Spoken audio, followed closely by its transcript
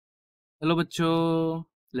Hello बच्चों,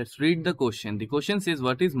 let's read the question. The question says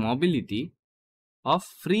what is mobility of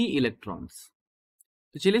free electrons.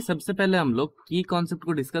 तो चलिए सबसे पहले हम लोग की कॉन्सेप्ट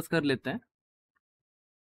को डिस्कस कर लेते हैं.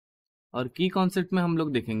 और की कॉन्सेप्ट में हम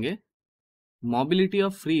लोग देखेंगे मोबिलिटी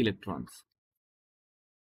ऑफ फ्री इलेक्ट्रॉन्स.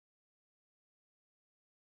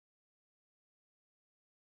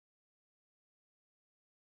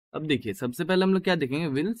 अब देखिए सबसे पहले हम लोग क्या देखेंगे,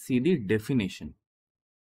 विल सी दी डेफिनेशन.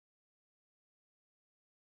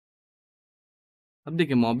 अब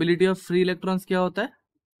देखिए मोबिलिटी ऑफ फ्री इलेक्ट्रॉन्स क्या होता है.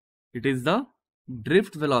 It is the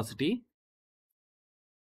drift velocity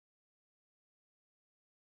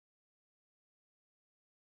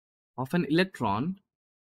of an electron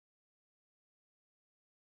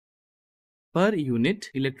per unit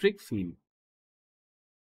electric field.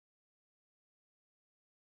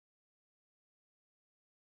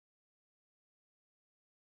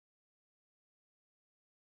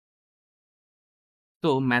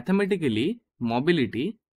 So mathematically mobility,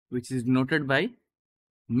 which is denoted by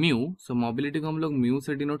mu, so mobility को हम लोग mu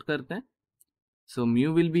से denote करते हैं. So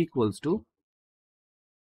mu will be equals to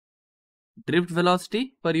drift velocity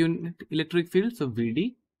per unit electric field, so Vd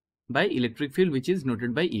by electric field which is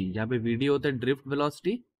noted by E. यहाँ पे Vd होता है drift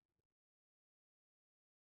velocity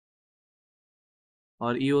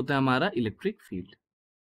और E होता है हमारा electric field.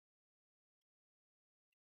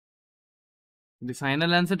 The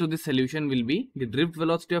final answer to this solution will be the drift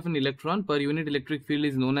velocity of an electron per unit electric field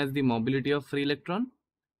is known as the mobility of free electron.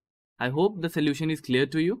 I hope the solution is clear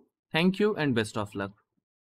to you. Thank you and best of luck.